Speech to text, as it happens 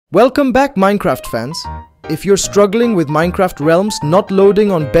Welcome back, Minecraft fans. If you're struggling with Minecraft Realms not loading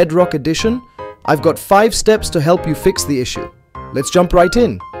on Bedrock Edition, I've got 5 steps to help you fix the issue. Let's jump right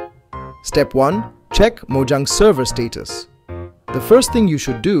in. Step 1. Check Mojang server status. The first thing you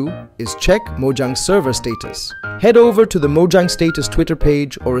should do is check Mojang server status. Head over to the Mojang status Twitter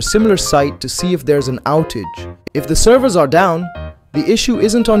page or a similar site to see if there's an outage. If the servers are down, the issue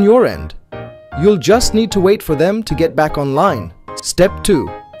isn't on your end. You'll just need to wait for them to get back online. Step 2.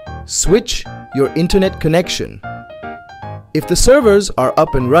 Switch your internet connection. If the servers are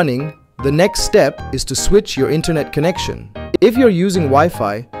up and running, the next step is to switch your internet connection. If you're using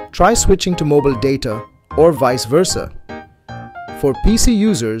Wi-Fi, try switching to mobile data or vice versa. For PC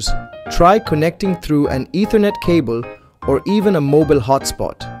users, try connecting through an Ethernet cable or even a mobile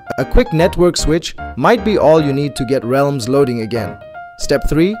hotspot. A quick network switch might be all you need to get Realms loading again. Step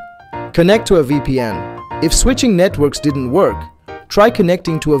 3. Connect to a VPN. If switching networks didn't work, try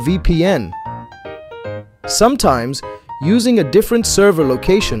connecting to a VPN. Sometimes, using a different server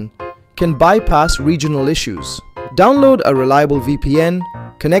location can bypass regional issues. Download a reliable VPN,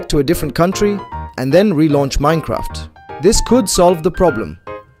 connect to a different country, and then relaunch Minecraft. This could solve the problem.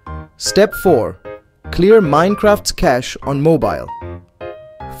 Step 4. Clear Minecraft's cache on mobile.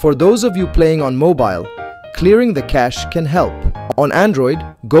 For those of you playing on mobile, clearing the cache can help. On Android,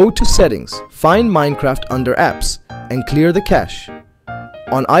 go to Settings, find Minecraft under Apps, and clear the cache.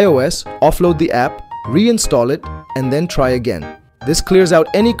 On iOS, offload the app, reinstall it, and then try again. This clears out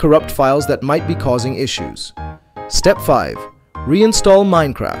any corrupt files that might be causing issues. Step 5. Reinstall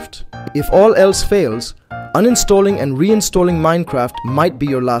Minecraft. If all else fails, uninstalling and reinstalling Minecraft might be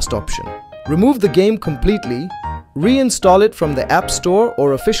your last option. Remove the game completely, reinstall it from the App Store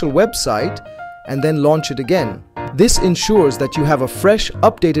or official website, and then launch it again. This ensures that you have a fresh,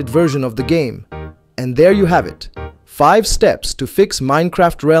 updated version of the game. And there you have it. 5 steps to fix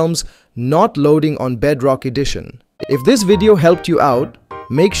Minecraft Realms not loading on Bedrock Edition. If this video helped you out,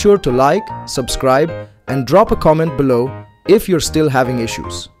 make sure to like, subscribe, and drop a comment below if you're still having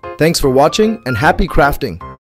issues. Thanks for watching and happy crafting!